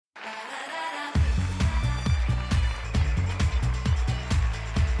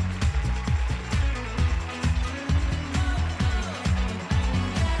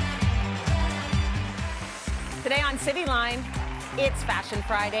on Cityline. It's Fashion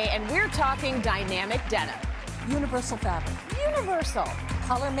Friday, and we're talking dynamic denim. Universal fabric. Universal.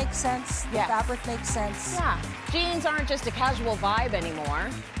 Color makes sense. Yes. The fabric makes sense. Yeah. Jeans aren't just a casual vibe anymore.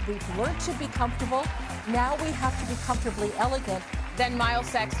 We've learned to be comfortable. Now we have to be comfortably elegant. Then Myles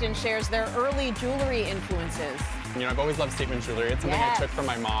Sexton shares their early jewelry influences. You know, I've always loved statement jewelry. It's something I took from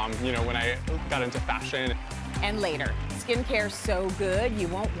my mom, you know, when I got into fashion. And later, skincare's so good you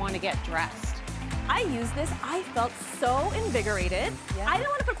won't want to get dressed. I used this. I felt so invigorated. Yeah. I didn't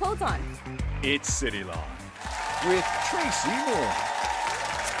want to put clothes on. It's Cityline with Tracy Moore.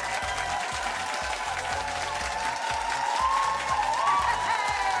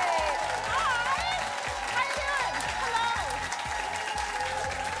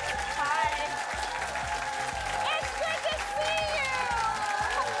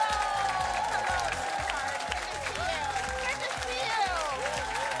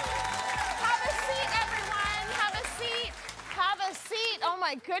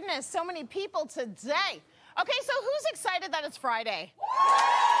 My goodness, so many people today. Okay, so who's excited that it's Friday?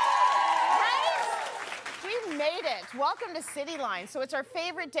 Right? We made it. Welcome to Cityline. So it's our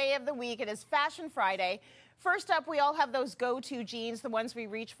favorite day of the week. It is Fashion Friday. First up, we all have those go-to jeans, the ones we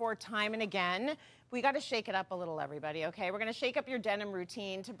reach for time and again. We got to shake it up a little, everybody, okay? We're going to shake up your denim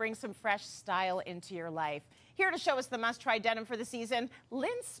routine to bring some fresh style into your life. Here to show us the must-try denim for the season, Lynn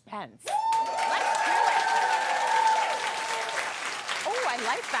Spence. Let's do it. Oh, I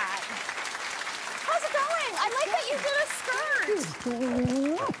like that. How's it going? I like that you did a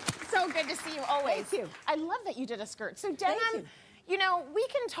skirt. So good to see you always. Thank you. I love that you did a skirt. So denim, you know, we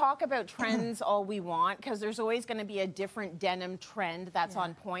can talk about trends all we want because there's always going to be a different denim trend that's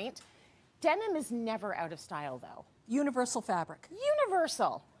on point. Denim is never out of style, though. Universal fabric.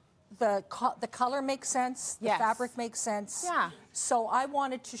 Universal. The color makes sense. The fabric makes sense. Yeah. So I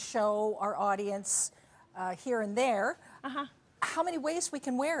wanted to show our audience here and there how many ways we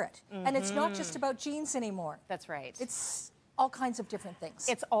can wear it. And it's not just about jeans anymore. That's right. It's all kinds of different things.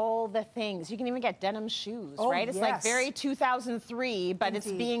 It's all the things. You can even get denim shoes, right? It's like very 2003, but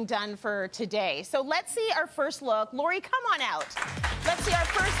it's being done for today. So let's see our first look. Lori, come on out. Let's see our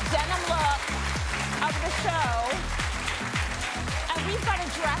first denim look of the show. And we've got a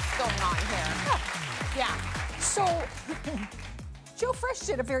dress going on here. Yeah. So Joe Fresh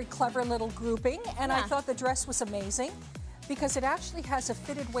did a very clever little grouping, and I thought the dress was amazing because it actually has a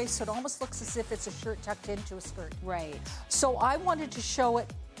fitted waist, so it almost looks as if it's a shirt tucked into a skirt. Right. So I wanted to show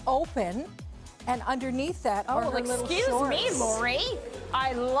it open, and underneath that are her little shorts. Excuse me, Lori.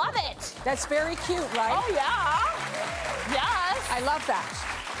 I love it. That's very cute, right? Oh, yeah. Yes. I love that.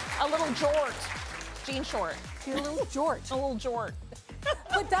 A little jort. Jean short. A little jort. A little jort.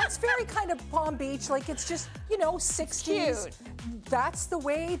 But that's very kind of Palm Beach, like it's just, you know, 60s. Cute. That's the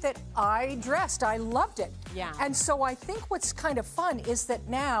way that I dressed. I loved it. Yeah. And so I think what's kind of fun is that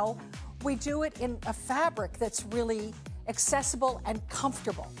now we do it in a fabric that's really accessible and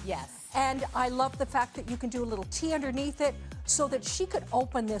comfortable. Yes. And I love the fact that you can do a little tee underneath it so that she could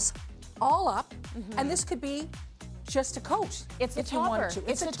open this all up, and this could be just a coat. It's a topper.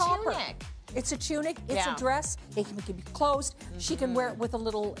 It's a topper. tunic. It's a tunic, it's a dress, it can be closed. She can wear it with a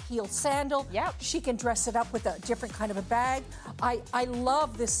little heel sandal. Yep. She can dress it up with a different kind of a bag. I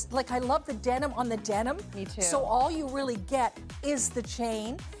love this, like I love the denim on the denim. Me too. So all you really get is the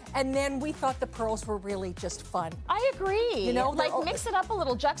chain. And then we thought the pearls were really just fun. I agree. You know, like mix it up a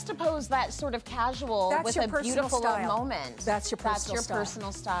little, juxtapose that sort of casual with a beautiful little moment. That's your personal style. That's your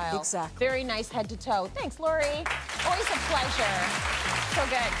personal style. Exactly. Very nice head to toe. Thanks, Lori. Always a pleasure. So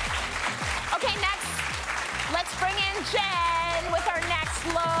good. Okay, next, let's bring in Jen with our next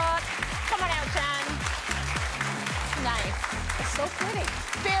look. Come on out, Jen. Nice. It's so pretty.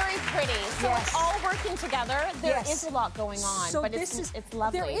 Very pretty. So it's all working together. There is a lot going on, so but it's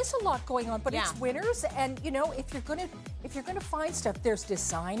lovely. There is a lot going on, but it's winners, and you know, if you're gonna find stuff, there's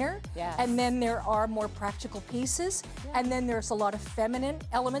designer, and then there are more practical pieces, and then there's a lot of feminine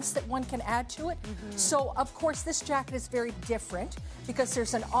elements that one can add to it. So of course this jacket is very different because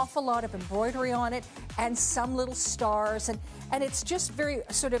there's an awful lot of embroidery on it and some little stars, and it's just very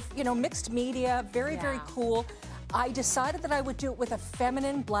sort of, you know, mixed media, very cool. I decided that I would do it with a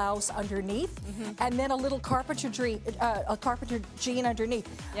feminine blouse underneath, and then a little carpenter jean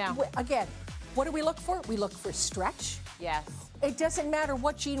underneath. Yeah. Again, what do we look for? We look for stretch. Yes. It doesn't matter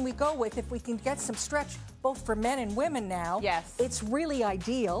what jean we go with if we can get some stretch, both for men and women now. Yes. It's really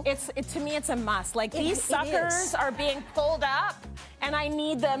ideal. To me, it's a must. Like these suckers are being pulled up, and I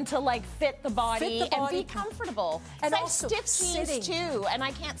need them to like fit the body and be comfortable. And also I have stiff jeans too, and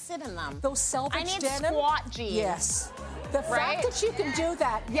I can't sit in them. Those selvage denim. I need denim. Squat jeans. Yes. The fact that you can do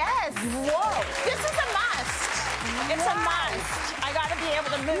that. Yes. Whoa. This is a must. It's a must. I got to be able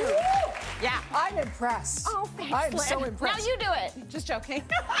to move. Woo! Yeah. I'm impressed. Oh, thanks, I'm Lynn. so impressed. Now you do it. Just joking.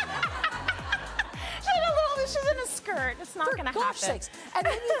 She's in a skirt. It's not going to happen. Gosh sakes. And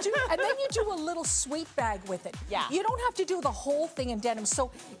then you do a little sweet bag with it. Yeah. You don't have to do the whole thing in denim.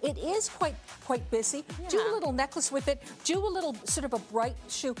 So it is quite busy. Yeah. Do a little necklace with it. Do a little sort of a bright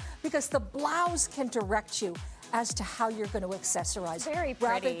shoe, because the blouse can direct you as to how you're going to accessorize. Very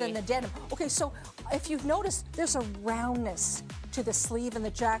pretty. Rather than the denim. Okay, so if you've noticed, there's a roundness to the sleeve and the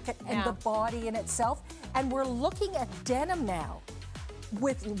jacket and the body in itself. And we're looking at denim now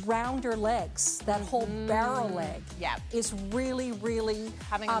with rounder legs. That whole barrel leg is really, really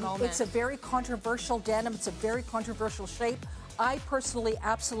having a moment. It's a very controversial denim. It's a very controversial shape. I personally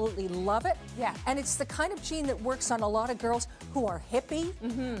absolutely love it. Yeah. And it's the kind of jean that works on a lot of girls who are hippie,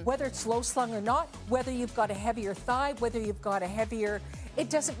 whether it's low slung or not, whether you've got a heavier thigh, whether you've got a heavier, it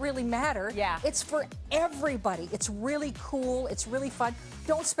doesn't really matter. Yeah. It's for everybody. It's really cool. It's really fun.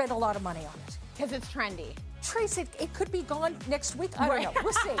 Don't spend a lot of money on it. Because it's trendy. Tracy, it could be gone next week. I don't know.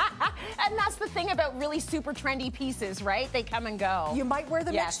 We'll see. And that's the thing about really super trendy pieces, right? They come and go. You might wear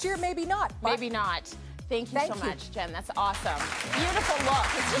them next year, maybe not. Maybe not. Thank you so much, Jen. That's awesome. Beautiful look.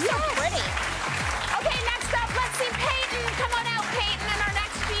 It's just so pretty. Okay, next up, let's see Peyton. Come on out, Peyton, and our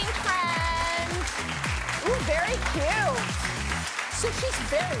next jean trend. Ooh, very cute. So she's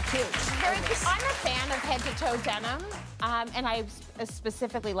very cute. Very cute. I'm a fan of head-to-toe denim, and I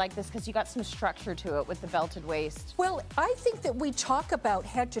specifically like this because you got some structure to it with the belted waist. Well, I think that we talk about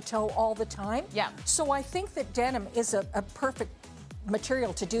head-to-toe all the time. Yeah. So I think that denim is a perfect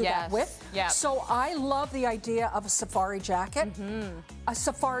material to do that with. Yeah. So I love the idea of a safari jacket. A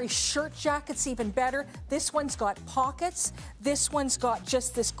safari shirt jacket's even better. This one's got pockets. This one's got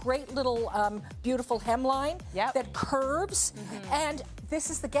just this great little beautiful hemline that curves. And this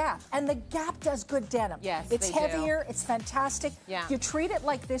is the Gap. And the Gap does good denim. Yes, it's they heavier, it's fantastic. Yeah. You treat it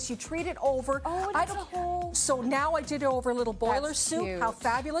like this, you treat it over. Oh, it's a whole... So now I did it over a little boiler That's suit. cute. How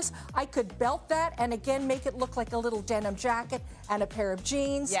fabulous. I could belt that and again make it look like a little denim jacket and a pair of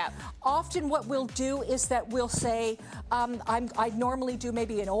jeans. Yeah. Often what we'll do is that we'll say, I normally do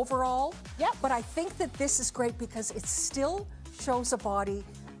maybe an overall. Yep. But I think that this is great because it still shows a body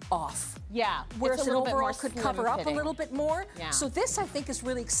off. Yeah. Whereas it's a an little bit overall more could slim cover up a fitting. little bit more. Yeah. So this I think is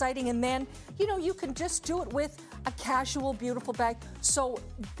really exciting. And then, you know, you can just do it with a casual, beautiful bag. So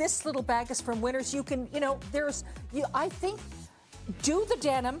this little bag is from Winners. You can, you know, I think, do the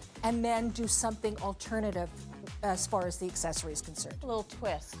denim and then do something alternative as far as the accessory is concerned. A little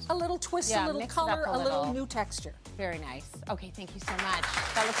twist. A little twist, Yeah, a little mix it color, up a a little little. new texture. Very nice. Okay, thank you so much.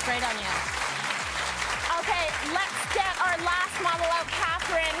 That looks great on you. Okay, let's get our last model out.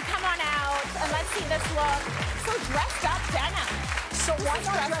 Catherine, come on out and let's see this look. So dressed up denim. So why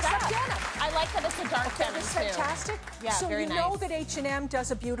not dress up denim? I like that it's a dark denim That's too. fantastic. Yeah, so very you know nice. that H&M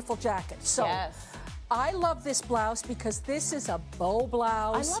does a beautiful jacket. So Yes. I love this blouse because this is a bow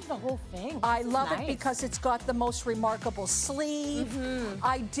blouse. I love the whole thing. I love nice. it because it's got the most remarkable sleeve.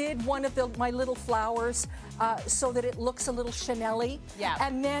 I did one of my little flowers so that it looks a little Chanel-y. Yeah.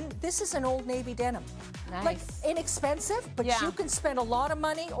 And then this is an Old Navy denim. Nice. Like inexpensive, but you can spend a lot of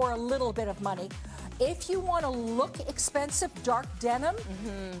money or a little bit of money. If you want to look expensive, dark denim,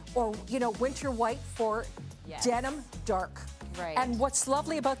 or you know, winter white for denim dark. Right. And what's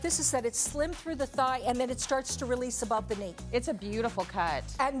lovely about this is that it's slim through the thigh and then it starts to release above the knee. It's a beautiful cut.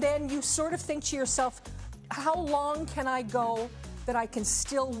 And then you sort of think to yourself, how long can I go that I can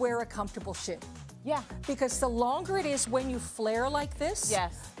still wear a comfortable shoe? Yeah. Because the longer it is when you flare like this,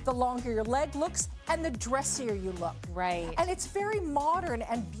 the longer your leg looks and the dressier you look. Right. And it's very modern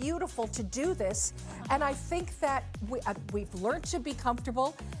and beautiful to do this. And I think that we've learned to be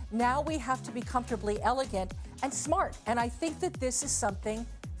comfortable. Now we have to be comfortably elegant and smart. And I think that this is something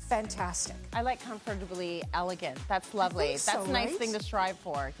fantastic. I like comfortably elegant. That's lovely. so, That's a nice right? thing to strive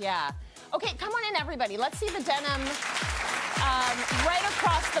for. Yeah. Okay, come on in, everybody. Let's see the denim right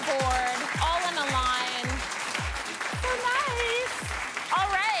across the board, all in a line. So nice. All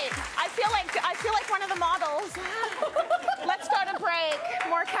right. I feel like one of the models. Let's go to break.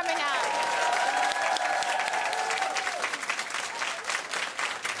 More coming up.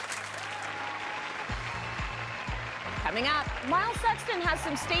 Coming up, Myles Sexton has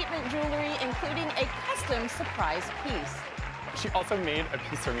some statement jewelry, including a custom surprise piece. She also made a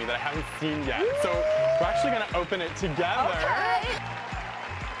piece for me that I haven't seen yet. So we're actually going to open it together. Okay.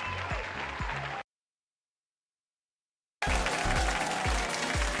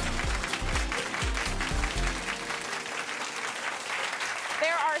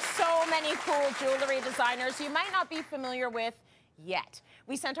 There are so many cool jewelry designers you might not be familiar with yet.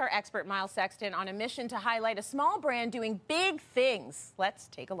 We sent our expert Myles Sexton on a mission to highlight a small brand doing big things. Let's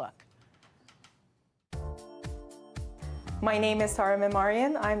take a look. My name is Tara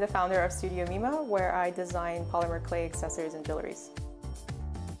Memarian. I'm the founder of Studio Mima, where I design polymer clay accessories and jewelries.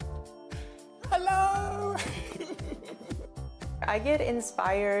 Hello! I get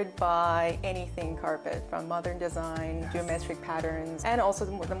inspired by anything carpet, from modern design, geometric patterns, and also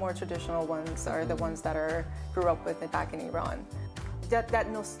the more traditional ones are the ones that I grew up with back in Iran.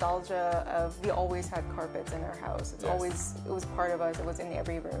 That nostalgia of we always had carpets in our house. It was part of us. It was in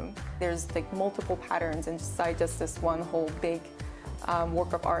every room. There's like multiple patterns inside just this one whole big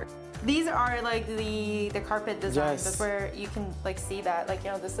work of art. These are like the carpet designs. That's where you can like see that, like,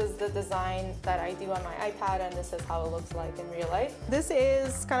 you know, this is the design that I do on my iPad, and this is how it looks like in real life. This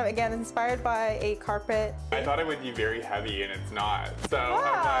is kind of, again, inspired by a carpet. I thought it would be very heavy, and it's not. So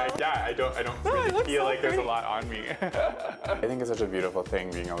I'm like, yeah, I don't really feel like there's a lot on me. I think it's such a beautiful thing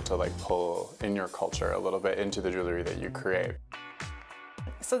being able to like pull in your culture a little bit into the jewelry that you create.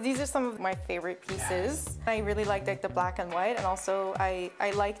 So these are some of my favorite pieces. Yes. I really like the black and white, and also I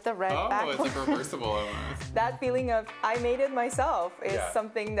like the red background. Oh, it's like reversible almost. That feeling of I made it myself is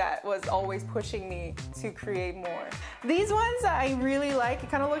something that was always pushing me to create more. These ones I really like. It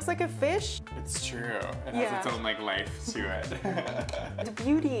kind of looks like a fish. It's true. It has its own like life to it. The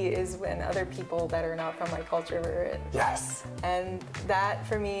beauty is when other people that are not from my culture wear it. Yes. And that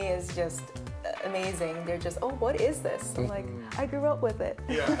for me is just amazing. They're just, oh, what is this? I'm like, I grew up with it.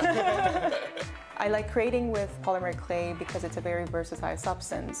 Yeah. I like creating with polymer clay because it's a very versatile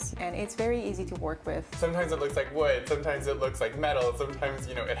substance and it's very easy to work with. Sometimes it looks like wood, sometimes it looks like metal, sometimes,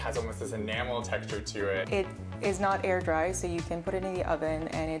 you know, it has almost this enamel texture to it. It is not air dry, so you can put it in the oven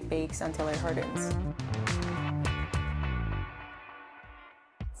and it bakes until it hardens.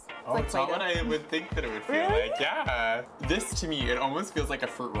 Oh, it's not what I would think that it would feel like. Yeah. This, to me, it almost feels like a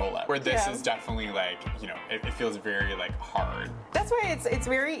fruit roll-up, where this is definitely like, you know, it feels very like hard. That's why it's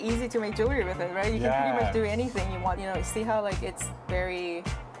very easy to make jewelry with it, right? You can pretty much do anything you want. You know, you see how like it's very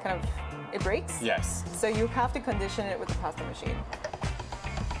kind of, it breaks? Yes. So you have to condition it with the pasta machine.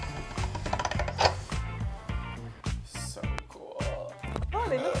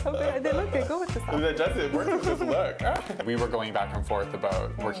 They look so good. They look good. Go with this. That does it. Works with this look. We were going back and forth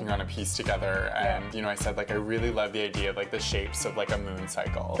about working on a piece together, and you know, I said like I really love the idea of like the shapes of like a moon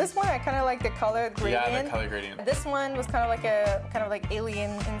cycle. This one I kind of like the color gradient. Yeah, the color gradient. This one was kind of like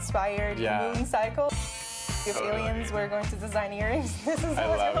alien-inspired moon cycle. If aliens were going to design earrings, this is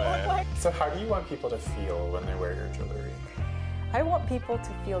what it would look like. So how do you want people to feel when they wear your jewelry? I want people to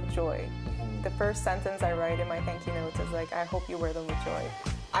feel joy. The first sentence I write in my thank you notes is like, I hope you wear them with joy.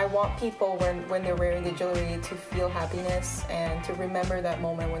 I want people, when they're wearing the jewelry, to feel happiness and to remember that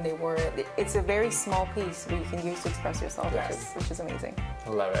moment when they wore it. It's a very small piece that you can use to express yourself, which is amazing. I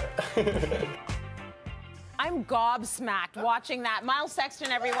love it. I'm gobsmacked watching that. Myles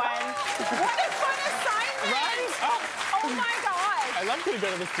Sexton, everyone. What a fun assignment! Right? Oh my God! I love to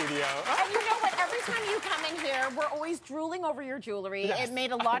go to the studio. And you know what? Every time you come in here, we're always drooling over your jewelry. Yes. It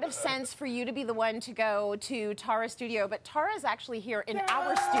made a lot of sense for you to be the one to go to Tara's studio, but Tara's actually here in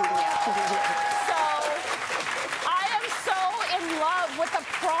our studio. So I am so in love with the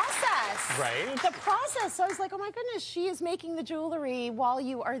process. Right? The process. So I was like, oh my goodness, she is making the jewelry while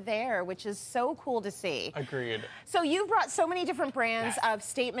you are there, which is so cool to see. Agreed. So you've brought so many different brands of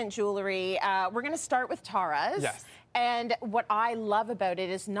statement jewelry. We're going to start with Tara's. Yes. And what I love about it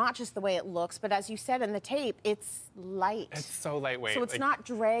is not just the way it looks, but as you said in the tape, it's light. It's so lightweight. So it's not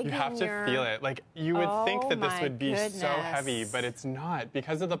dragging. You have to feel it. Like, you would think that this would be so heavy, but it's not.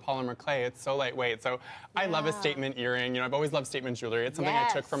 Because of the polymer clay, it's so lightweight. So I love a statement earring. You know, I've always loved statement jewelry. It's something I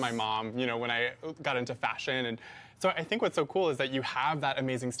took from my mom, you know, when I got into fashion. And so I think what's so cool is that you have that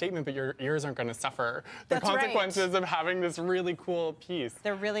amazing statement, but your ears aren't going to suffer the consequences of having this really cool piece.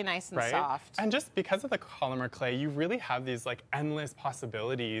 They're really nice and soft. And just because of the polymer clay, you really have these like endless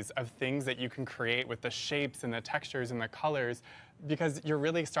possibilities of things that you can create with the shapes and the textures and the colors, because you're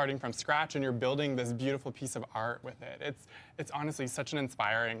really starting from scratch and you're building this beautiful piece of art with it. It's honestly such an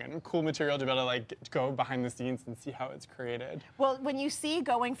inspiring and cool material to be able to like go behind the scenes and see how it's created. Well, when you see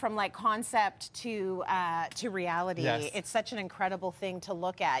going from like concept to reality, it's such an incredible thing to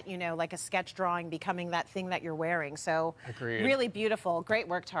look at, you know, like a sketch drawing becoming that thing that you're wearing. So really beautiful. Great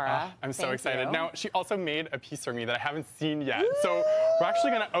work, Tara. I'm so excited. Now, she also made a piece for me that I haven't seen yet. So we're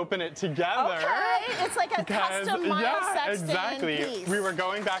actually going to open it together. Okay, it's like a custom Myles Sexton piece. We were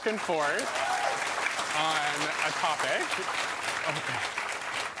going back and forth on a topic. Okay.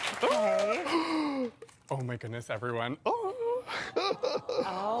 Oh my goodness, everyone. Oh.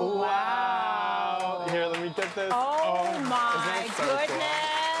 Oh, wow. Here, let me get this. Oh my so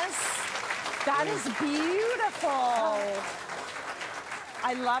goodness. Cool? That is beautiful.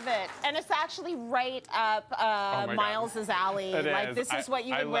 I love it. And it's actually right up Miles's alley. This is what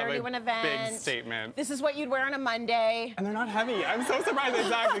you would wear to an event. Big statement. This is what you'd wear on a Monday. And they're not heavy. I'm so surprised.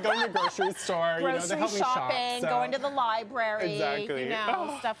 Exactly. Going to the grocery store. Grocery they help shopping, me shop, so. going to the library. Exactly.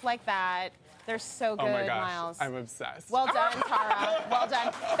 Stuff like that. They're so good, oh my gosh, Miles. I'm obsessed. Well done, Tara. Well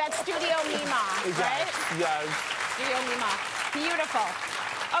done. That's Studio Mima, right? Yes. Studio Mima. Beautiful.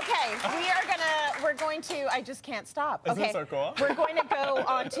 Okay, we're going to, I just can't stop. Isn't this so cool? We're going to go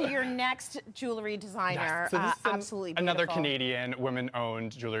on to your next jewelry designer. Yes. So this is absolutely beautiful. Another Canadian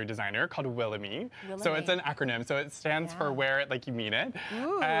woman-owned jewelry designer called Willemie. So it's an acronym. So it stands for Wear It Like You Mean It.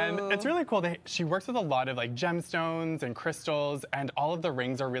 Ooh. And it's really cool. She works with a lot of like gemstones and crystals, and all of the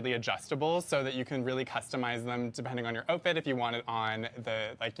rings are really adjustable so that you can really customize them depending on your outfit if you want it on the,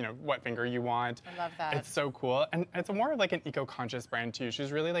 what finger you want. I love that. It's so cool. And it's more of like an eco-conscious brand too.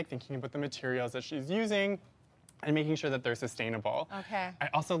 She's really like thinking about the materials that she's using and making sure that they're sustainable. Okay. I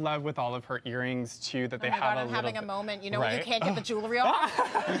also love with all of her earrings too that they have God, a I'm little having a moment. You know when you right? can't get the jewelry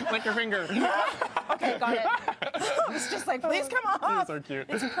off? Like your finger. Okay, got it. I was just like, please come off. You're so cute.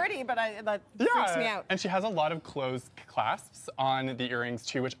 It's pretty, but that freaks me out. And she has a lot of closed clasps on the earrings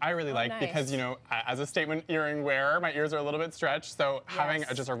too, which I really like nice. because, as a statement earring wearer, my ears are a little bit stretched. So having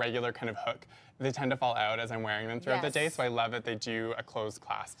just a regular kind of hook, they tend to fall out as I'm wearing them throughout the day. So I love that they do a closed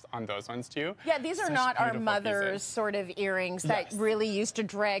clasp on those ones too. Yeah, these are not our mother's sort of earrings that really used to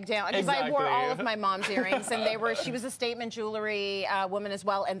drag down. Because I wore all of my mom's earrings, and she was a statement jewelry woman as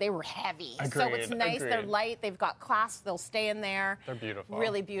well, and they were heavy. So it's nice. They're light. They've got clasps. They'll stay in there. They're beautiful.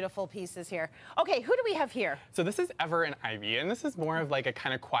 Really beautiful pieces here. Okay, who do we have here? So this is Ever and Ivy, and this is more of like a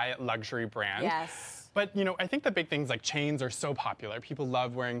kind of quiet luxury brand. Yes. But, I think the big things like chains are so popular. People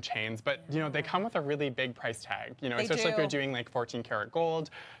love wearing chains, but, they come with a really big price tag, especially if you're doing like 14 karat gold.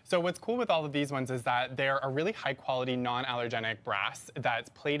 So what's cool with all of these ones is that they're a really high quality, non-allergenic brass that's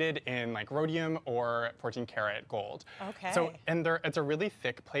plated in like rhodium or 14 karat gold. Okay. So, and it's a really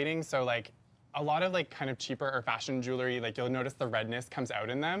thick plating, so like, a lot of like kind of cheaper or fashion jewelry, like you'll notice the redness comes out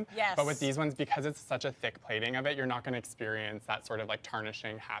in them. Yes. But with these ones, because it's such a thick plating of it, you're not going to experience that sort of like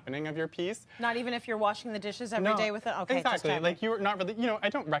tarnishing happening of your piece. Not even if you're washing the dishes every day with it? Okay, exactly. Like you're not really, I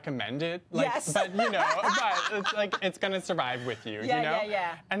don't recommend it. Like, yes. But, but it's like, it's going to survive with you,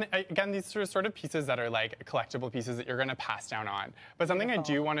 Yeah. And again, these are sort of pieces that are like collectible pieces that you're going to pass down on. But something I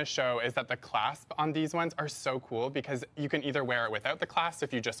do want to show is that the clasp on these ones are so cool because you can either wear it without the clasp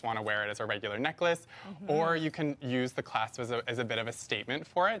if you just want to wear it as a regular necklace, or you can use the clasp as a bit of a statement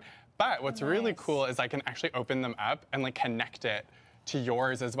for it. But what's really cool is I can actually open them up and like connect it to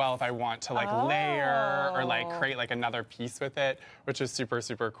yours as well if I want to like layer or like create like another piece with it, which is super,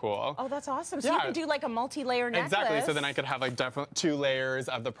 super cool. Oh, that's awesome. So you can do like a multi-layer necklace. Exactly. So then I could have like definitely 2 layers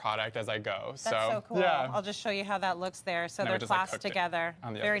of the product as I go. That's so cool. Yeah. I'll just show you how that looks there. So they're just, clasped together.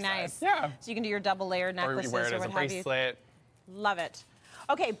 On the Very other nice. Side. Yeah. So you can do your double layer necklaces or you wear it as what a have you. bracelet. Love it.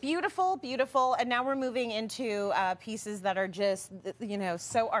 Okay, beautiful, beautiful. And now we're moving into pieces that are just,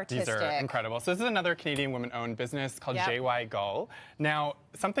 so artistic. These are incredible. So this is another Canadian woman-owned business called JY Gull. Now,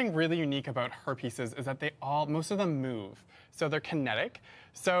 something really unique about her pieces is that most of them move. So they're kinetic.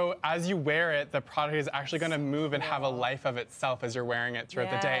 So as you wear it, the product is actually going to move and have a life of itself as you're wearing it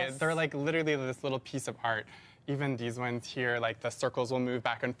throughout the day. They're like literally this little piece of art. Even these ones here, like the circles will move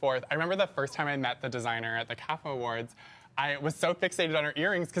back and forth. I remember the first time I met the designer at the CAFA Awards, I was so fixated on her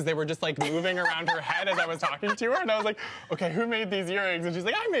earrings because they were just like moving around her head as I was talking to her. And I was like, okay, who made these earrings? And she's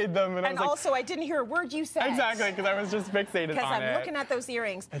like, I made them. And I was also, I didn't hear a word you said. Exactly, because I was just fixated on it. Because I'm looking at those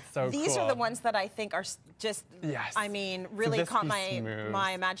earrings. It's so cool. These are the ones that I think are just, I mean, really caught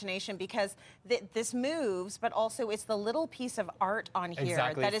my imagination because this moves, but also it's the little piece of art on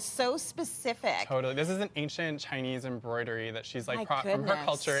here that is so specific. Totally. This is an ancient Chinese embroidery that she's like from her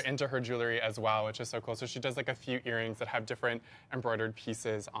culture into her jewelry as well, which is so cool. So she does like a few earrings that have different embroidered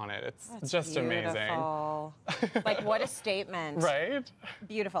pieces on it. It's just amazing. Like, what a statement. Right?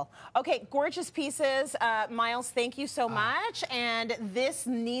 Beautiful. Okay, gorgeous pieces. Miles, thank you so much. And this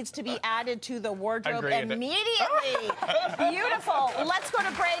needs to be added to the wardrobe immediately. Beautiful. Let's go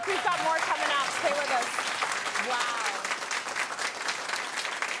to break. We've got more coming up. Stay with us. Wow.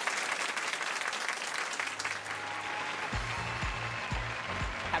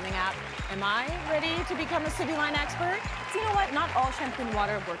 Coming up, am I ready to become a Cityline expert? So you know what? Not all shampoo and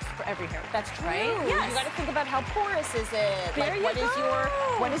water works for every hair. That's true. Right? Yes. You got to think about how porous is it. There you go.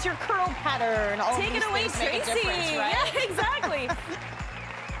 What is your curl pattern? All Take it away, Tracy. Right? Yeah, exactly.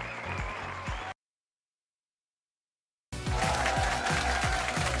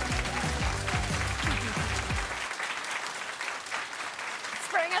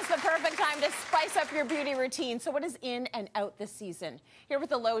 time to spice up your beauty routine. So what is in and out this season? Here with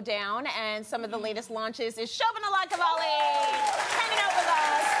the lowdown and some of the latest launches is Shobana Lakkavally hanging out with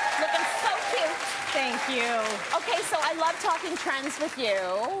us, looking so cute. Thank you. Okay, so I love talking trends with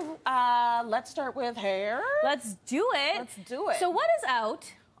you. Let's start with hair. Let's do it. Let's do it. So what is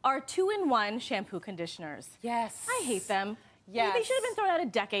out are 2-in-1 shampoo conditioners. Yes. I hate them. Yes. They should have been thrown out a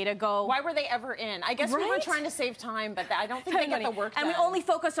decade ago. Why were they ever in? I guess we were trying to save time, but I don't think they get the work done. And we only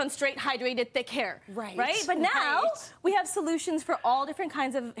focus on straight, hydrated, thick hair. Right. Right? But now we have solutions for all different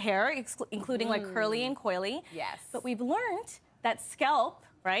kinds of hair, including like curly and coily. Yes. But we've learned that scalp,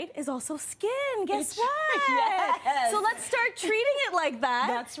 right, is also skin. Guess what? Yes. So let's start treating it like that.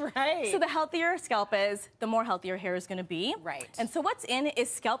 That's right. So the healthier scalp is, the more healthier hair is going to be. Right. And so what's in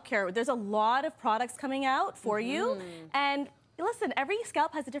is scalp care. There's a lot of products coming out for you. And listen, every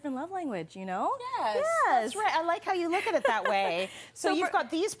scalp has a different love language, you know? Yes, that's right. I like how you look at it that way. So you've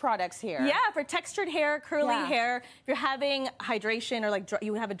got these products here. Yeah, for textured hair, curly hair. If you're having hydration or like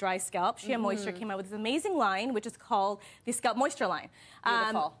you have a dry scalp, Shea Moisture came out with this amazing line, which is called the Scalp Moisture line.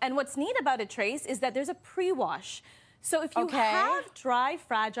 Beautiful. And what's neat about it, Trace, is that there's a pre-wash. So if you have dry,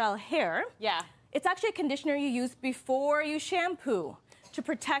 fragile hair, it's actually a conditioner you use before you shampoo to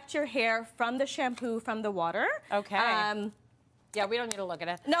protect your hair from the shampoo, from the water. Okay. Yeah, we don't need to look at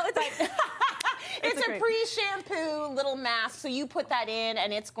it. No, it's it's a pre-shampoo little mask, so you put that in,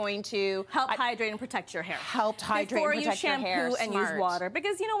 and it's going to help hydrate and protect your hair. Help hydrate and protect your hair. Before you shampoo and use water,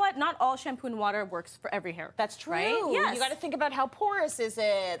 because you know what? Not all shampoo and water works for every hair. That's true. Right? Yes. You got to think about how porous is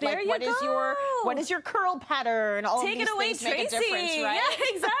it. There like, you go. What is your curl pattern? All Take of these it away, things Tracy. make a difference, right?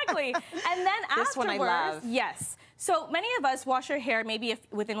 Yeah, exactly. And then this afterwards, one I love. Yes. So many of us wash our hair maybe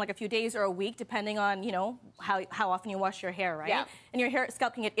within like a few days or a week, depending on, you know, how often you wash your hair, right? Yeah. And your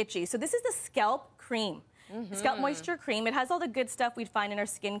scalp can get itchy. So this is the scalp cream. Scalp Moisture Cream. It has all the good stuff we'd find in our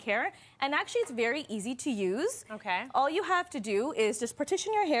skincare. And actually, it's very easy to use. Okay. All you have to do is just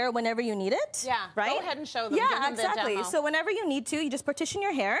partition your hair whenever you need it. Yeah. Right? Go ahead and show them. Yeah, exactly. So whenever you need to, you just partition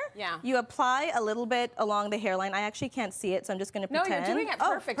your hair. Yeah. You apply a little bit along the hairline. I actually can't see it, so I'm just going to pretend. No, you're doing it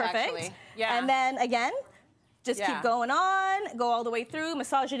perfect, actually. Yeah. And then again, just keep going on, go all the way through,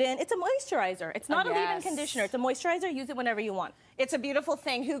 massage it in. It's a moisturizer. It's not a leave-in conditioner. It's a moisturizer. Use it whenever you want. It's a beautiful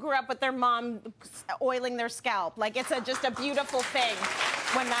thing. Who grew up with their mom oiling their scalp? Like, it's just a beautiful thing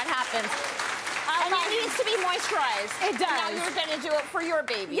when that happens. And it needs to be moisturized. It does. Now you're going to do it for your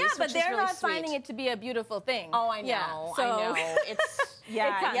babies. Yeah, but they're really not sweet. finding it to be a beautiful thing. Oh, I know. Yeah, so I know. It's, you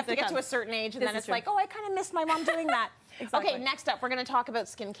have to get to a certain age, and then it's like, oh, I kind of miss my mom doing that. Exactly. Okay, next up, we're going to talk about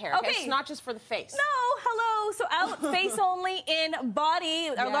skincare. Okay. It's not just for the face. No, hello. So out face only in body,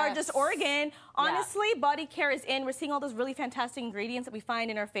 our largest organ. Honestly, body care is in. We're seeing all those really fantastic ingredients that we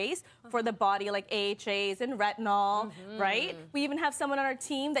find in our face for the body, like AHAs and retinol, right? We even have someone on our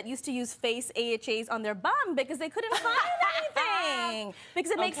team that used to use face AHAs on their bum because they couldn't find anything.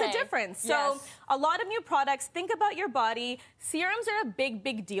 Because it makes a difference. So a lot of new products. Think about your body. Serums are a big,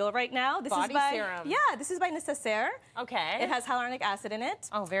 big deal right now. This body is by, serum. Yeah, this is by Necessaire. Okay. It has hyaluronic acid in it.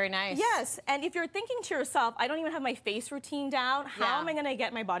 Oh, very nice. Yes, and if you're thinking to yourself, I don't even have my face routine down, how am I going to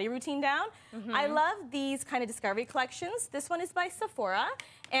get my body routine down? I love these kind of discovery collections. This one is by Sephora,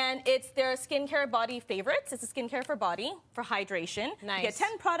 and it's their skincare body favorites. It's a skincare for body, for hydration. Nice. You get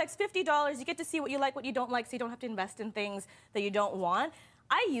 10 products, $50. You get to see what you like, what you don't like, so you don't have to invest in things that you don't want.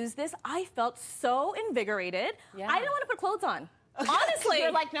 I used this. I felt so invigorated. I didn't want to put clothes on. Honestly,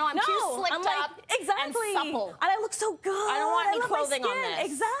 you're like, no, I'm too slicked up exactly. and supple. And I look so good. I don't want any clothing on this.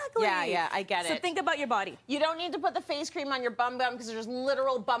 Exactly. Yeah, I get it. So think about your body. You don't need to put the face cream on your bum because there's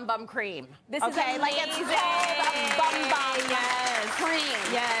literal bum cream. This is amazing. Like it's called a bum cream.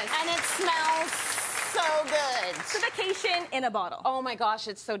 Yes. And it smells so good. It's a vacation in a bottle. Oh my gosh,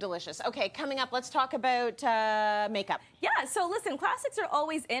 it's so delicious. Okay, coming up, let's talk about makeup. Yeah, so listen, classics are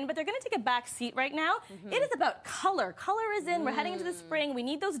always in, but they're going to take a back seat right now. It is about color. Color is in. We're heading into the spring. We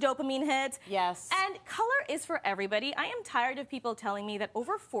need those dopamine hits. Yes. And color is for everybody. I am tired of people telling me that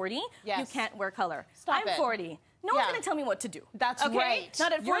over 40, you can't wear color. Stop I'm 40. No one's going to tell me what to do. That's right.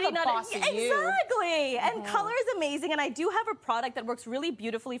 Not at 40, You're the boss of you. Exactly. And color is amazing, and I do have a product that works really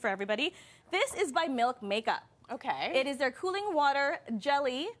beautifully for everybody. This is by Milk Makeup. Okay. It is their cooling water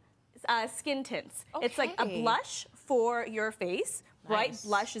jelly skin tints. It's like a blush for your face. bright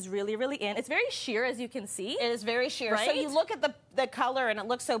blush is really, really in. It's very sheer, as you can see. It is very sheer. Right? So you look at the color, and it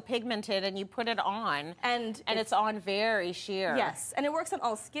looks so pigmented, and you put it on, and it's on very sheer. Yes, and it works on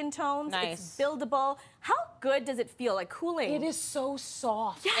all skin tones. Nice. It's buildable. How good does it feel? Like cooling. It is so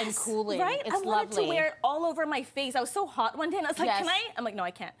soft and cooling. Right? It's I wanted lovely. to wear it all over my face. I was so hot one day, and I was like, can I? I'm like, no,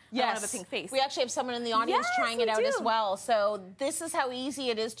 I can't. I don't have a pink face. We actually have someone in the audience trying it out as well. So this is how easy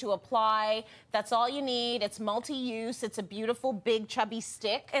it is to apply. That's all you need. It's multi-use. It's a beautiful, big, chubby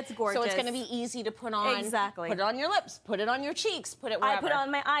stick. It's gorgeous. So it's going to be easy to put on. Exactly. Put it on your lips. Put it on your cheeks. Put it wherever. I put it on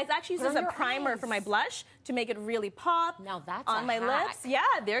my eyes. I actually use it as a primer for my blush to make it really pop. Now that's on my hack. lips. Yeah,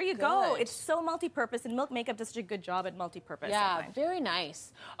 there you go. It's so multi-purpose, and Milk Makeup does such a good job at multi-purpose. Yeah, very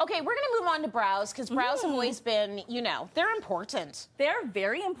nice. Okay, we're going to move on to brows, because brows have always been, you know, they're important. They're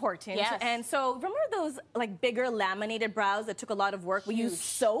very important. Yes. And so remember those like bigger laminated brows that took a lot of work? We used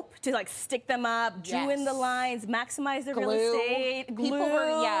soap to like stick them up, drew in the lines, maximize the real estate, glue. People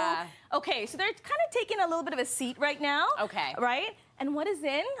were, Okay, so they're kind of taking a little bit of a seat right now. Okay. Right? And what is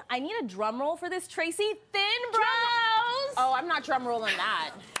in? I need a drum roll for this, Tracy. Thin brows. Oh, I'm not drum rolling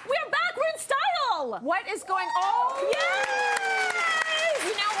that. We're back. We're in style. What is going on? Yes!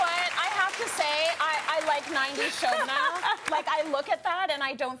 You know what? I have to say, I like 90s Shobana. Like, I look at that and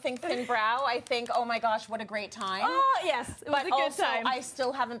I don't think thin brow. I think, oh my gosh, what a great time. Oh, yes. It was a good also, time. I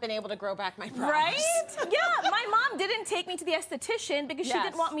still haven't been able to grow back my brows. Right? Yeah, my mom didn't take me to the esthetician because she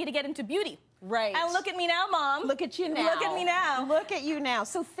didn't want me to get into beauty. Right. And look at me now, Mom. Look at you now. Look at me now. Look at you now.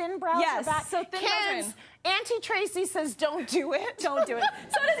 So thin brows are back. So thin brows are in. Auntie Tracy says don't do it. Don't do it.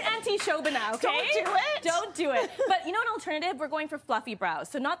 So does Auntie Shobana, okay? Don't do it. Don't do it. But you know an alternative? We're going for fluffy brows.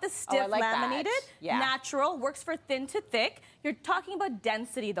 So not the stiff laminated. Yeah. Natural. Works for thin to thick. You're talking about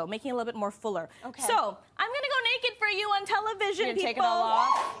density, though, making it a little bit more fuller. Okay. So I'm going to go naked for you on television, You're people. take it all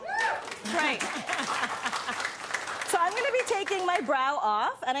off? Right. So I'm going to be taking my brow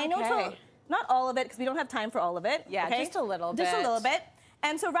off. And I know it's not all of it, because we don't have time for all of it. Yeah, just a little bit. Just a little bit.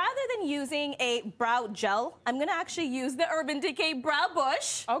 And so rather than using a brow gel, I'm going to actually use the Urban Decay Brow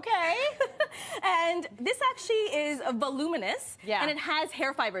Bush. Okay. And this actually is voluminous, and it has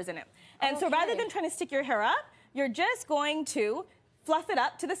hair fibers in it. And so rather than trying to stick your hair up, you're just going to fluff it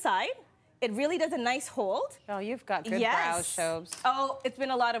up to the side. It really does a nice hold. Oh, you've got good brows, Shobs. Oh, it's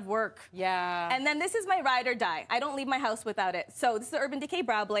been a lot of work. Yeah. And then this is my ride or die. I don't leave my house without it. So this is the Urban Decay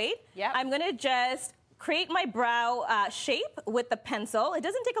Brow Blade. Yeah. I'm going to just create my brow shape with the pencil. It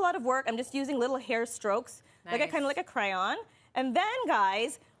doesn't take a lot of work. I'm just using little hair strokes, kind of like a crayon. And then,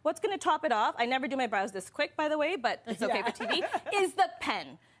 guys, what's going to top it off, I never do my brows this quick, by the way, but it's okay for TV, is the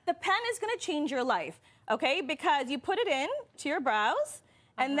pen. The pen is going to change your life, okay? Because you put it in to your brows,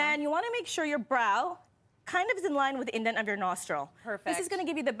 and then you want to make sure your brow kind of is in line with the indent of your nostril. Perfect. This is going to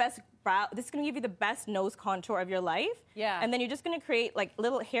give you the best brow. This is going to give you the best nose contour of your life. Yeah. And then you're just going to create like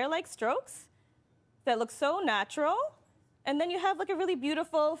little hair-like strokes that look so natural. And then you have like a really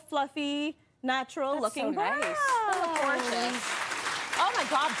beautiful, fluffy, natural-looking brow. Nice. Oh, gorgeous. Oh my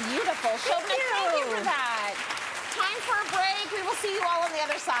God, beautiful. Shobana, thank you for that. Time for a break. We will see you all on the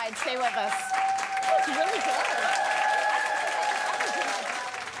other side. Stay with us. It's really good.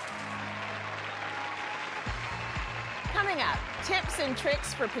 Coming up, tips and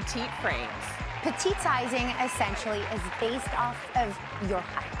tricks for petite frames. Petite sizing essentially is based off of your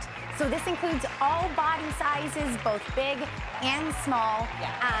height. So this includes all body sizes, both big and small.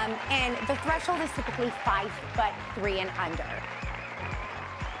 Yeah. And the threshold is typically 5'3" and under.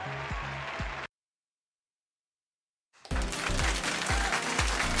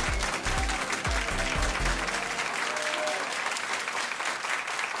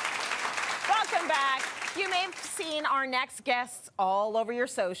 Welcome back. You may have seen our next guests all over your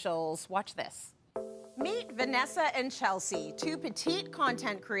socials. Watch this. Meet Vanessa and Chelsea, two petite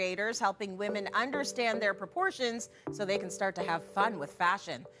content creators helping women understand their proportions so they can start to have fun with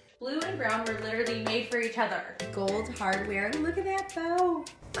fashion. Blue and brown were literally made for each other. Gold hardware. Look at that bow.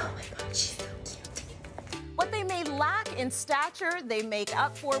 Oh my God, she's so cute. What they may lack in stature, they make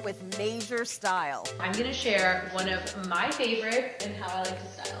up for with major style. I'm gonna share one of my favorites and how I like to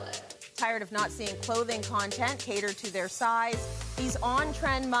style it. Tired of not seeing clothing content catered to their size? These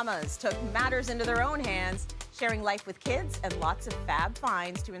on-trend mamas took matters into their own hands, sharing life with kids and lots of fab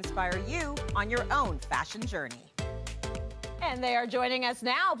finds to inspire you on your own fashion journey. And they are joining us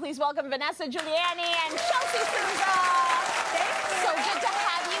now. Please welcome Vanessa Giuliani and Chelsea Souza. So good to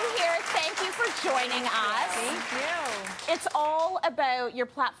have you here. Thank you for joining us. Thank you. It's all about, your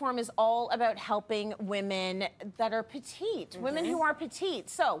platform is all about helping women that are petite, women who are petite.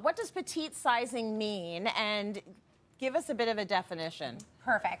 So what does petite sizing mean? And give us a bit of a definition.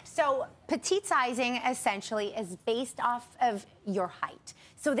 Perfect. So petite sizing essentially is based off of your height.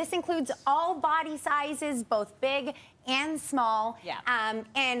 So this includes all body sizes, both big and small. Yeah.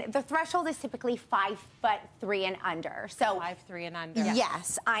 And the threshold is typically 5'3" and under. So 5'3" and under.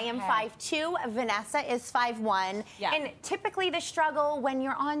 Yes, I am 5'2". Vanessa is 5'1". Yeah. And typically the struggle when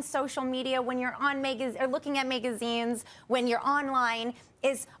you're on social media, when you're on or looking at magazines, when you're online,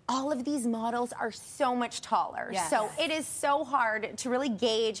 is all of these models are so much taller. Yes. So it is so hard to really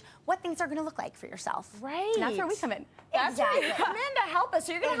gauge what things are going to look like for yourself. Right. And that's where we come in. That's Exactly. where you come in to help us.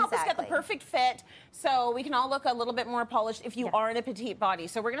 So you're going to help us get the Exactly. perfect fit so we can all look a little bit more polished if you are in a petite body.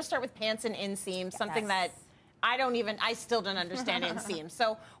 So we're going to start with pants and inseams, something that I still don't understand inseams.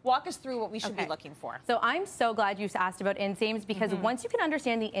 So walk us through what we should be looking for. So I'm so glad you asked about inseams because once you can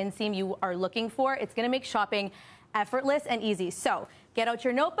understand the inseam you are looking for, it's going to make shopping effortless and easy. So get out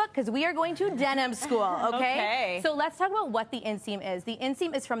your notebook because we are going to denim school, okay? So let's talk about what the inseam is. The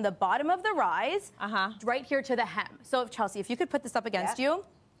inseam is from the bottom of the rise right here to the hem. So Chelsea, if you could put this up against you.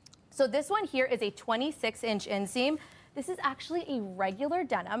 So this one here is a 26-inch inseam. This is actually a regular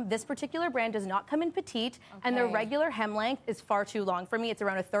denim. This particular brand does not come in petite, and the regular hem length is far too long for me. It's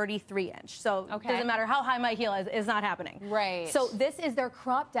around a 33-inch. So it doesn't matter how high my heel is, it's not happening. Right. So this is their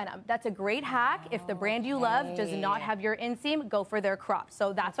crop denim. That's a great hack. If the brand you love does not have your inseam, go for their crop.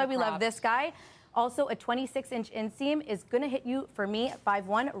 So that's why we love this guy. Also, a 26-inch inseam is going to hit you, for me, at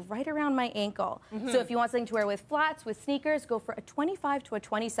 5'1", right around my ankle. So if you want something to wear with flats, with sneakers, go for a 25 to a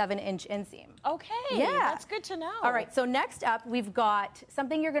 27-inch inseam. Okay. Yeah. That's good to know. All right, so next up, we've got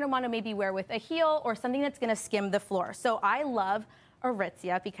something you're going to want to maybe wear with a heel or something that's going to skim the floor. So I love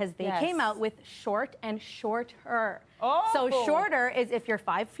Aritzia because they came out with short and shorter. So shorter is if you're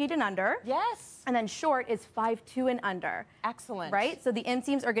 5 feet and under. Yes. And then short is 5'2" and under. Excellent. Right? So the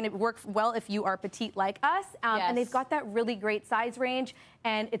inseams are going to work well if you are petite like us. And they've got that really great size range,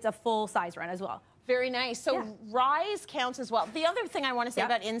 and it's a full size run as well. Very nice. So rise counts as well. The other thing I want to say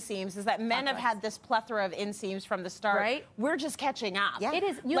about inseams is that men have had this plethora of inseams from the start. Right. We're just catching up. Yeah. It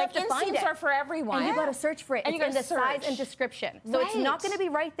is. You like have to find it. Inseams are for everyone. And you got to search for it. And it's you in the gotta size and search. description. So it's not going to be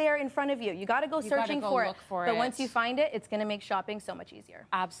right there in front of you. You got to go searching for it. But once you find it, it's going to make shopping so much easier.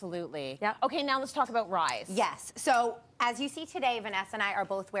 Absolutely. Yeah. Okay, now let's talk about rise. Yes. So as you see today, Vanessa and I are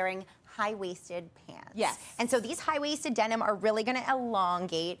both wearing high-waisted pants. Yes. And so these high-waisted denim are really going to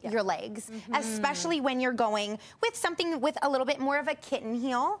elongate your legs, especially when you're going with something with a little bit more of a kitten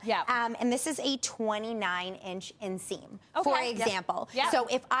heel. Yeah. And this is a 29-inch inseam, for example. So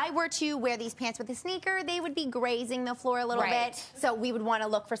if I were to wear these pants with a sneaker, they would be grazing the floor a little bit. So we would want to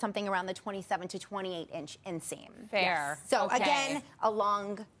look for something around the 27 to 28-inch inseam. Fair. So again,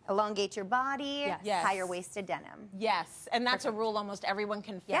 elongate your body, higher waisted denim. Yes, and that's a rule almost everyone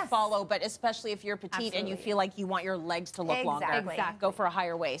can follow, but especially if you're petite and you feel like you want your legs to look longer, go for a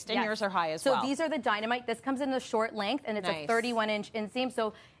higher waist. And yours are high as well. So these are the Dynamite. This comes in the short length, and it's a 31-inch inseam.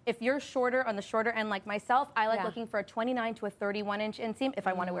 So if you're shorter on the shorter end like myself, I like looking for a 29 to a 31-inch inseam if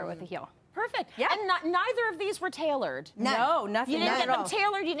I want to wear with a heel. Perfect. Yeah. And neither of these were tailored. No, nothing. You didn't get them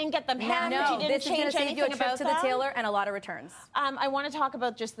tailored. You didn't get them hemmed. You didn't this change is going to save you a trip to the tailor and a lot of returns. I want to talk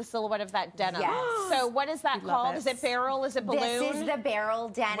about just the silhouette of that denim. Yes. So what is that called? Is it barrel? Is it balloon? This is the barrel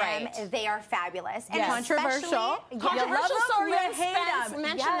denim. Right. They are fabulous. And controversial. Controversial. Sorry, you hate Spence them.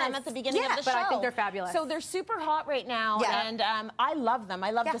 mentioned them at the beginning of the show. But I think they're fabulous. So they're super hot right now, and I love them.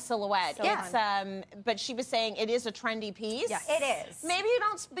 I love the silhouette. So it's but she was saying it is a trendy piece. Yes. It is. Maybe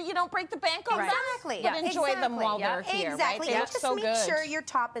you don't break the bank on them. Exactly. But enjoy them while they're here, exactly. right? They And look just so make good. sure your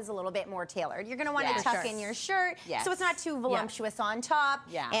top is a little bit more tailored. You're going to want to tuck in your shirt so it's not too voluptuous on top.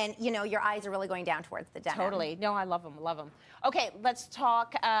 Yeah. And, your eyes are really going down towards the denim. Totally. No, I love them. Love them. Okay, let's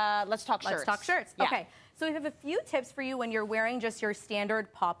talk shirts. Let's talk shirts. Yeah. Okay. So we have a few tips for you when you're wearing just your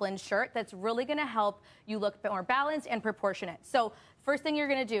standard poplin shirt that's really going to help you look a bit more balanced and proportionate. So first thing you're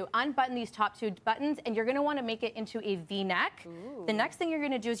going to do, unbutton these top two buttons, and you're going to want to make it into a V-neck. The next thing you're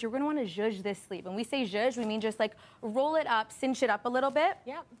going to do is you're going to want to zhuzh this sleeve. When we say zhuzh, we mean just like roll it up, cinch it up a little bit.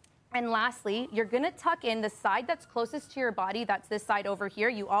 Yep. And lastly, you're going to tuck in the side that's closest to your body. That's this side over here.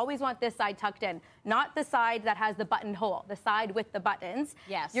 You always want this side tucked in, not the side that has the button hole, the side with the buttons.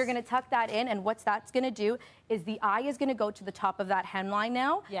 Yes. You're going to tuck that in, and what that's going to do is the eye is going to go to the top of that hemline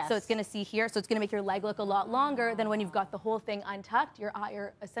now. Yes. So it's going to see here. So it's going to make your leg look a lot longer than when you've got the whole thing untucked. Your eye,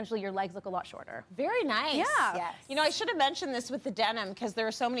 or essentially your legs look a lot shorter. Very nice. Yeah. Yes. I should have mentioned this with the denim because there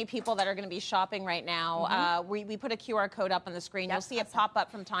are so many people that are going to be shopping right now. We put a QR code up on the screen. You'll see it pop up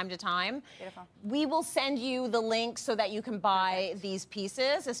from time to time. Beautiful. We will send you the link so that you can buy these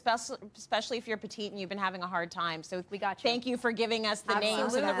pieces, especially if you're petite and you've been having a hard time. So we got you. Thank you for giving us the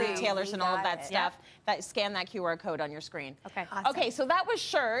names and the retailers and all of that stuff. That scan that QR code on your screen. Okay. Awesome. Okay, so that was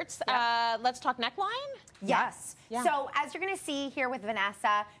shirts. Let's talk neckline. Yes. Yeah. So as you're going to see here with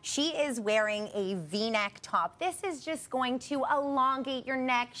Vanessa, she is wearing a V-neck top. This is just going to elongate your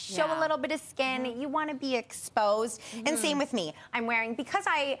neck, show a little bit of skin. You want to be exposed. And same with me. I'm wearing, because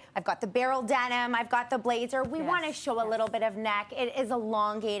I've got the barrel denim, I've got the blazer, we want to show a little bit of neck. It is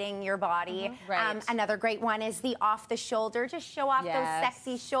elongating your body. Right. Another great one is the off the shoulder. Just show off those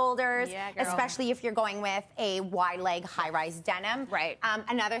sexy shoulders, especially if you're going with a wide leg high-rise denim. Right.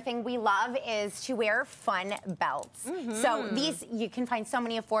 Another thing we love is to wear fun belts. So these, you can find so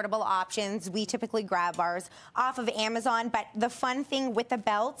many affordable options. We typically grab ours off of Amazon, but the fun thing with the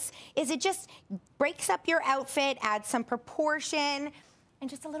belts is it just breaks up your outfit, adds some proportion, and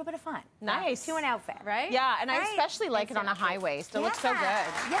just a little bit of fun. Nice. To an outfit, right? Yeah, and I especially like it on a high waist. It looks so good.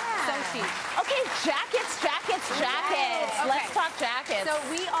 Yeah. So chic. Okay, jackets. Okay. Let's talk jackets. So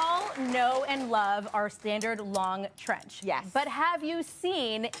we all know and love our standard long trench. Yes. But have you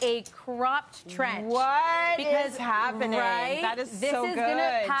seen a cropped trench? What is happening? Right? That is this so is good.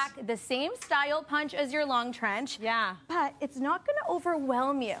 gonna pack the same style punch as your long trench. Yeah. But it's not gonna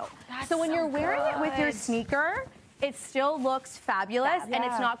overwhelm you. So when you're wearing it with your sneaker, it still looks fabulous and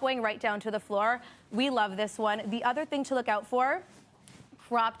it's not going right down to the floor. We love this one. The other thing to look out for,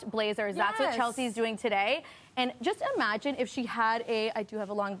 cropped blazers. That's what Chelsea's doing today. And just imagine if she had I do have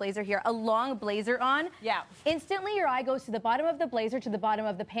a long blazer here, a long blazer on. Yeah. Instantly your eye goes to the bottom of the blazer to the bottom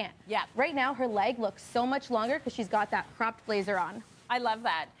of the pant. Yeah. Right now her leg looks so much longer because she's got that cropped blazer on. I love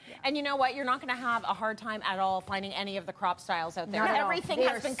that. Yeah. And you know what? You're not going to have a hard time at all finding any of the crop styles out there. Everything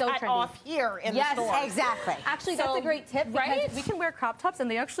has been cut off here in the store. Yes, exactly. Actually, that's a great tip because we can wear crop tops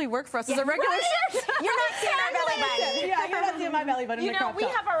and they actually work for us as a regular shirt. You're not seeing our belly button. Yeah, you're not seeing my belly button. You know, we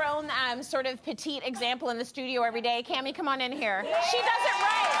have our own sort of petite example in the studio every day. Cammie, come on in here. She does it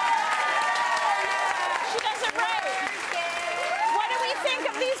right. She does it right. What do we think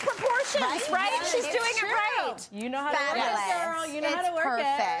of these proportions, right? She's doing it right. You know how to work it, girl. You know how to work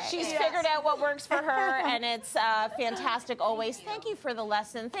it. She's figured out what works for her, and it's fantastic always. Thank you for the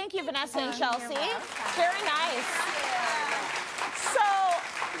lesson. Thank you, Vanessa and Chelsea. Very nice. So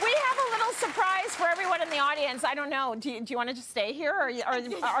we have a little surprise for everyone in the audience. I don't know. Do you want to just stay here, or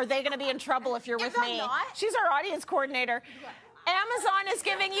are they going to be in trouble if you're with me? She's our audience coordinator. Amazon is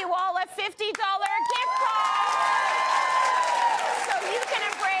giving you all a $50 gift card. So you can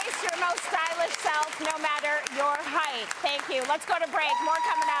embrace your most stylish self no matter your height. Thank you. Let's go to break. More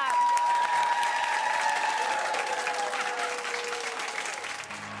coming up.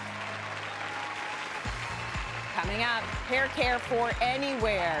 Coming up, hair care for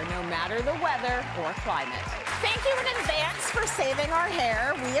anywhere, no matter the weather or climate. Thank you in advance for saving our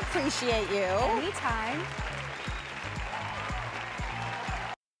hair. We appreciate you. Anytime.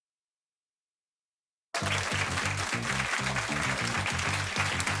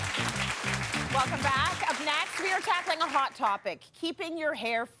 Welcome back. Up next, we are tackling a hot topic, keeping your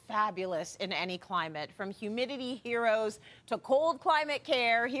hair fabulous in any climate. From humidity heroes to cold climate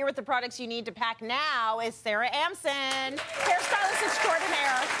care, here with the products you need to pack now is Sarah Amson, hairstylist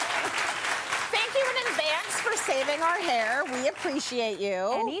extraordinaire. Thank you in advance for saving our hair. We appreciate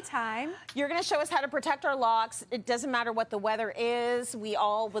you. Anytime. You're going to show us how to protect our locks. It doesn't matter what the weather is. We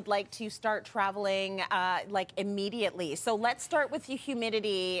all would like to start traveling like immediately. So let's start with the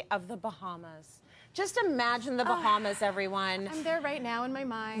humidity of the Bahamas. Just imagine the Bahamas, everyone. I'm there right now in my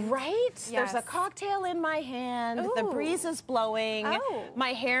mind. Right? Yes. There's a cocktail in my hand. Ooh. The breeze is blowing. Oh.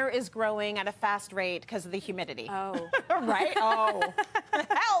 My hair is growing at a fast rate because of the humidity. Oh. Right? Oh.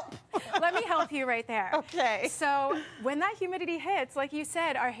 Help! Let me help you right there. Okay. So when that humidity hits, like you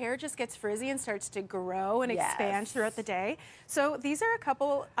said, our hair just gets frizzy and starts to grow and expand throughout the day. So these are a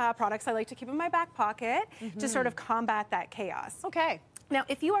couple products I like to keep in my back pocket to sort of combat that chaos. Okay. Now,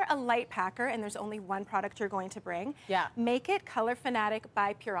 if you are a light packer and there's only one product you're going to bring, make it Color Fanatic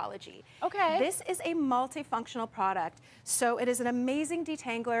by Pureology. Okay. This is a multifunctional product. So it is an amazing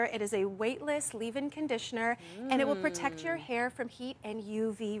detangler. It is a weightless leave-in conditioner, and it will protect your hair from heat and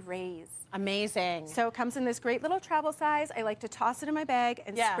UV rays. Amazing. So it comes in this great little travel size. I like to toss it in my bag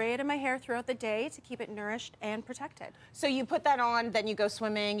and spray it in my hair throughout the day to keep it nourished and protected. So you put that on, then you go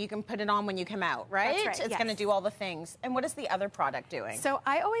swimming. You can put it on when you come out, right? That's right, It's going to do all the things. And what is the other product doing? So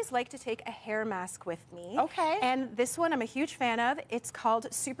I always like to take a hair mask with me. Okay. And this one I'm a huge fan of. It's called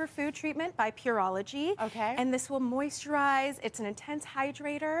Superfood Treatment by Pureology. Okay. And this will moisturize. It's an intense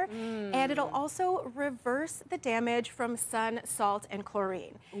hydrator. And it'll also reverse the damage from sun, salt, and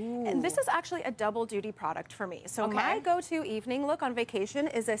chlorine. Ooh. And this is actually a double duty product for me. So my go-to evening look on vacation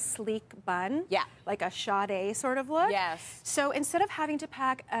is a sleek bun. Yeah. Like a Sade sort of look. Yes. So instead of having to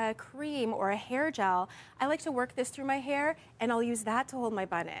pack a cream or a hair gel, I like to work this through my hair, and I'll use that to hold my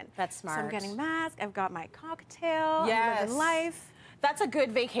bun in. That's smart. So I'm getting mask, I've got my cocktail, Yes. I'm living life. That's a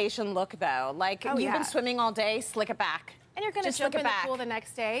good vacation look, though. Like, you've been swimming all day, slick it back. And you're going to jump in the pool the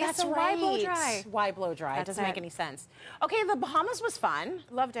next day. That's so right. Why blow dry? Why blow dry? It doesn't make any sense. Okay, the Bahamas was fun.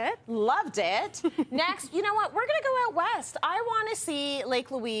 Loved it. Loved it. Next, you know what? We're going to go out west. I want to see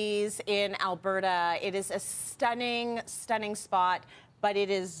Lake Louise in Alberta. It is a stunning, stunning spot, but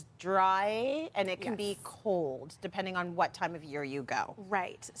it is dry and it can be cold depending on what time of year you go.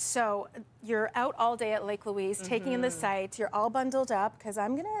 Right. So you're out all day at Lake Louise, taking in the sights. You're all bundled up because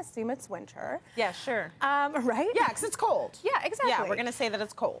I'm going to assume it's winter. Yeah, sure. Right? Yeah, because it's cold. Yeah, exactly. Yeah, we're going to say that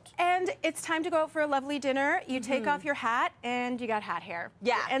it's cold. And it's time to go out for a lovely dinner. You take off your hat and you got hat hair.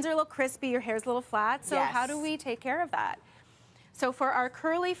 Yeah. Your ends are a little crispy, your hair's a little flat. So how do we take care of that? So for our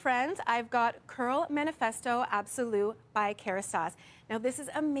curly friends, I've got Curl Manifesto Absolute by Kerastase. Now this is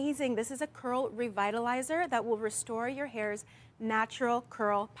amazing. This is a curl revitalizer that will restore your hair's natural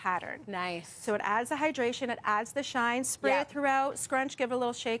curl pattern. Nice. So it adds the hydration, it adds the shine, spray it throughout, scrunch, give it a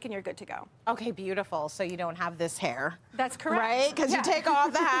little shake, and you're good to go. Okay, beautiful. So you don't have this hair. That's correct. Right? Because you take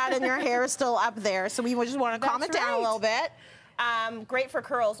off the hat and your hair is still up there. So we just want to calm it down a little bit. Great for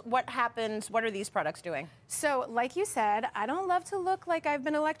curls. What happens? What are these products doing? So, like you said, I don't love to look like I've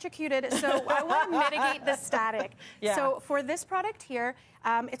been electrocuted, so I want to mitigate the static. Yeah. So for this product here,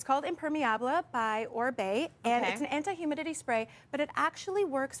 it's called Impermeable by Orbe, and it's an anti-humidity spray, but it actually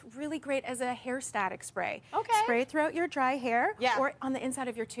works really great as a hair static spray. Okay. Spray it throughout your dry hair or on the inside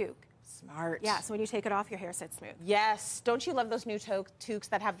of your toque. Smart. Yeah, so when you take it off, your hair sits smooth. Yes. Don't you love those new toques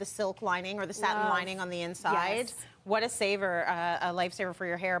that have the silk lining or the satin lining on the inside? Yes. What a saver, a lifesaver for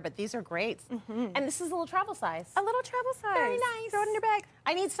your hair, but these are great. And this is a little travel size. A little travel size. Very nice. Throw it in your bag.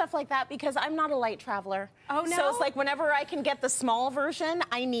 I need stuff like that because I'm not a light traveler. Oh, no? So it's like whenever I can get the small version,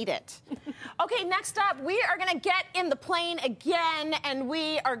 I need it. Okay, next up, we are going to get in the plane again, and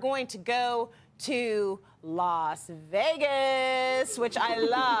we are going to go to Las Vegas, which I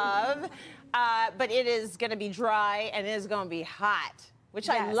love, but it is going to be dry and it is going to be hot, which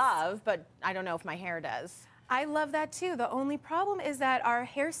I love, but I don't know if my hair does. I love that too. The only problem is that our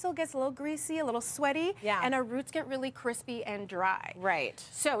hair still gets a little greasy, a little sweaty, and our roots get really crispy and dry. Right.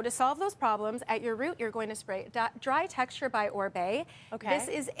 So to solve those problems, at your root, you're going to spray Dry Texture by Orbe. Okay. This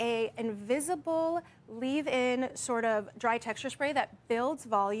is a invisible leave-in sort of dry texture spray that builds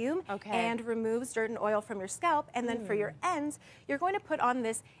volume and removes dirt and oil from your scalp. And then for your ends, you're going to put on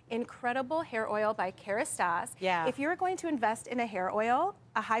this incredible hair oil by Kerastase. Yeah. If you're going to invest in a hair oil,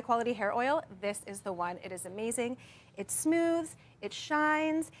 a high-quality hair oil, this is the one. It is amazing. It smooths, it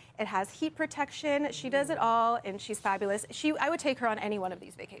shines, it has heat protection. She does it all, and she's fabulous. I would take her on any one of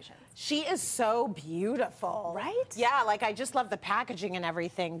these vacations. She is so beautiful. Right? Yeah, like I just love the packaging and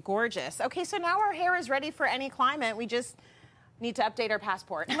everything. Gorgeous. Okay, so now our hair is ready for any climate. We just need to update our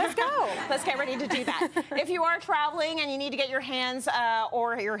passport. Let's go. Let's get ready to do that. If you are traveling and you need to get your hands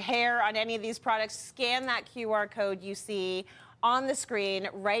or your hair on any of these products, scan that QR code you see on the screen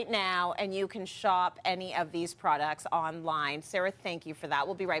right now, and you can shop any of these products online. Sarah, thank you for that.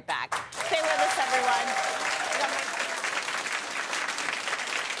 We'll be right back. Stay with us, everyone.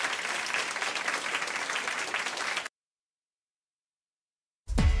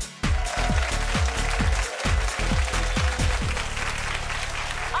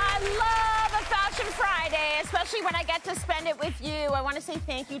 Especially when I get to spend it with you. I want to say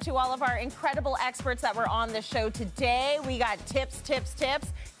thank you to all of our incredible experts that were on the show today. We got tips.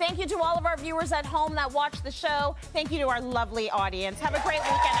 Thank you to all of our viewers at home that watch the show. Thank you to our lovely audience. Have a great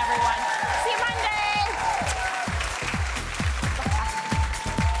weekend, everyone. See you Monday.